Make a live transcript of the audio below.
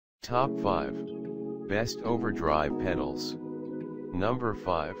Top 5 Best Overdrive Pedals. Number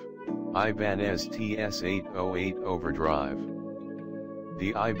 5, Ibanez TS808 Overdrive.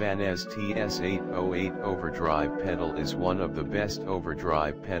 The Ibanez TS808 Overdrive pedal is one of the best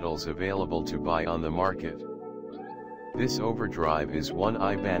overdrive pedals available to buy on the market. This overdrive is one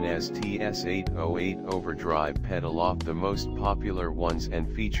Ibanez TS808 overdrive pedal off the most popular ones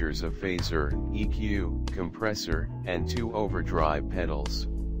and features a phaser, EQ, compressor, and 2 overdrive pedals.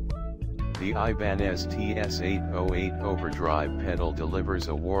 The Ibanez TS808 overdrive pedal delivers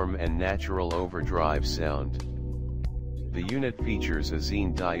a warm and natural overdrive sound. The unit features a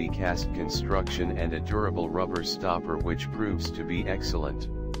zine die-cast construction and a durable rubber stopper which proves to be excellent.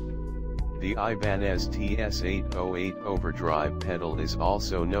 The Ibanez TS808 overdrive pedal is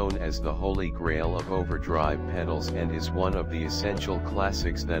also known as the holy grail of overdrive pedals and is one of the essential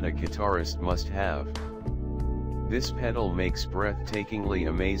classics that a guitarist must have. This pedal makes breathtakingly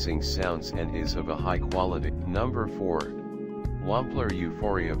amazing sounds and is of a high quality. Number 4. Wampler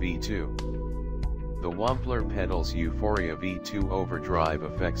Euphoria V2. The Wampler pedal's Euphoria V2 overdrive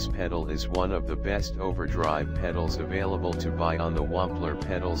effects pedal is one of the best overdrive pedals available to buy on the Wampler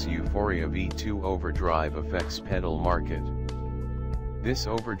pedal's Euphoria V2 overdrive effects pedal market. This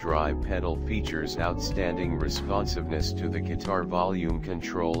overdrive pedal features outstanding responsiveness to the guitar volume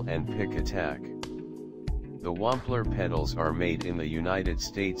control and pick attack. The Wampler pedals are made in the United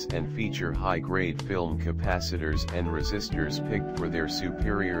States and feature high-grade film capacitors and resistors picked for their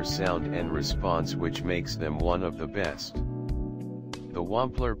superior sound and response, which makes them one of the best. The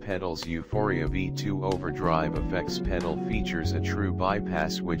Wampler pedal's Euphoria V2 overdrive effects pedal features a true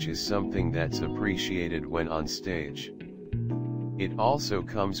bypass, which is something that's appreciated when on stage. It also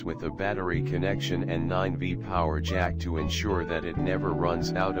comes with a battery connection and 9V power jack to ensure that it never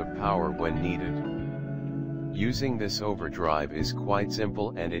runs out of power when needed. Using this overdrive is quite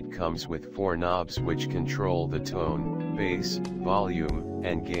simple, and it comes with 4 knobs which control the tone, bass, volume,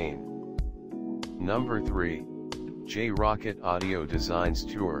 and gain. Number 3. J-Rocket Audio Designs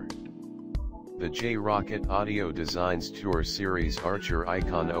Tour. The J-Rocket Audio Designs Tour Series Archer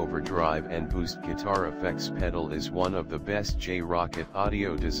Icon Overdrive and Boost Guitar Effects pedal is one of the best J-Rocket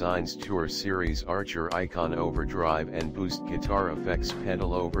Audio Designs Tour Series Archer Icon Overdrive and Boost Guitar Effects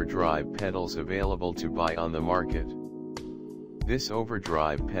pedal overdrive pedals available to buy on the market. This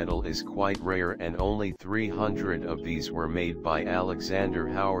overdrive pedal is quite rare and only 300 of these were made by Alexander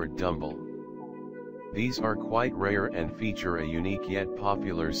Howard Dumble. These are quite rare and feature a unique yet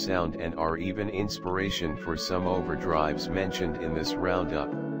popular sound and are even inspiration for some overdrives mentioned in this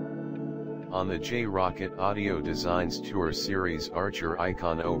roundup. On the J-Rocket Audio Designs Tour Series Archer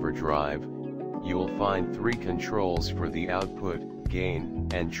Icon Overdrive, you'll find 3 controls for the output, gain,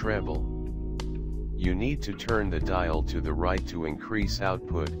 and treble. You need to turn the dial to the right to increase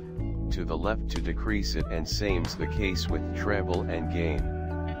output, to the left to decrease it, and same's the case with treble and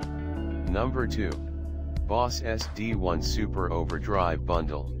gain. Number 2. Boss SD1 Super Overdrive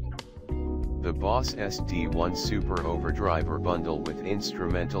Bundle. The Boss SD1 Super Overdriver Bundle with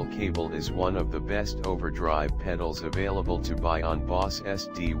instrumental cable is one of the best overdrive pedals available to buy on Boss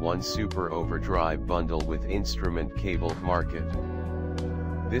SD1 Super Overdrive Bundle with instrument cable market.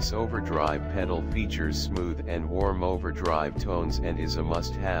 This overdrive pedal features smooth and warm overdrive tones and is a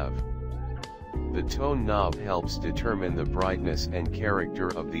must-have. The tone knob helps determine the brightness and character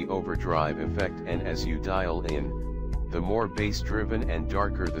of the overdrive effect, and as you dial in, the more bass-driven and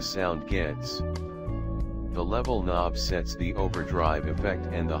darker the sound gets. The level knob sets the overdrive effect,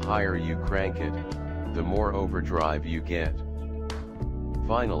 and the higher you crank it, the more overdrive you get.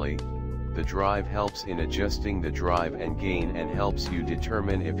 Finally, the drive helps in adjusting the drive and gain and helps you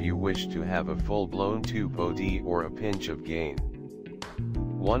determine if you wish to have a full-blown tube OD or a pinch of gain.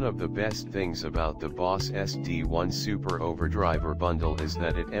 One of the best things about the Boss SD1 Super Overdriver Bundle is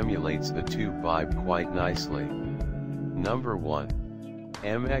that it emulates the tube vibe quite nicely. Number 1.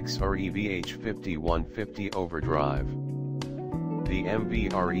 MXREVH5150 Overdrive. The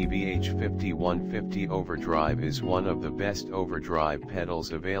MXREVH5150 Overdrive is one of the best overdrive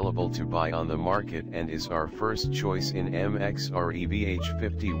pedals available to buy on the market and is our first choice in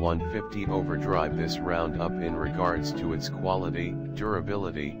MXREVH5150 Overdrive this roundup in regards to its quality,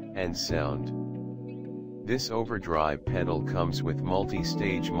 durability, and sound. This overdrive pedal comes with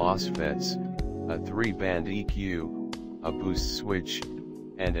multi-stage MOSFETs, a 3-band EQ, a boost switch,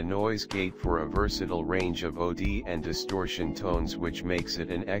 and a noise gate for a versatile range of OD and distortion tones, which makes it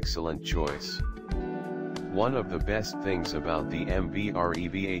an excellent choice. One of the best things about the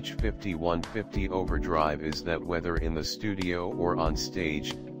MXREVH5150 Overdrive is that whether in the studio or on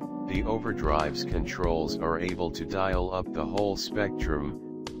stage, the overdrive's controls are able to dial up the whole spectrum,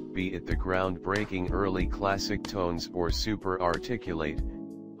 be it the groundbreaking early classic tones or super articulate,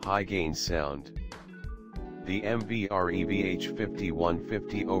 high-gain sound. The MVREVH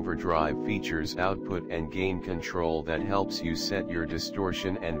 5150 Overdrive features output and gain control that helps you set your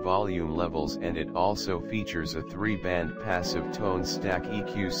distortion and volume levels, and it also features a 3-band passive tone stack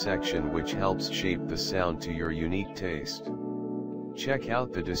EQ section which helps shape the sound to your unique taste. Check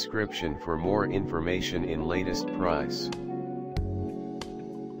out the description for more information in latest price.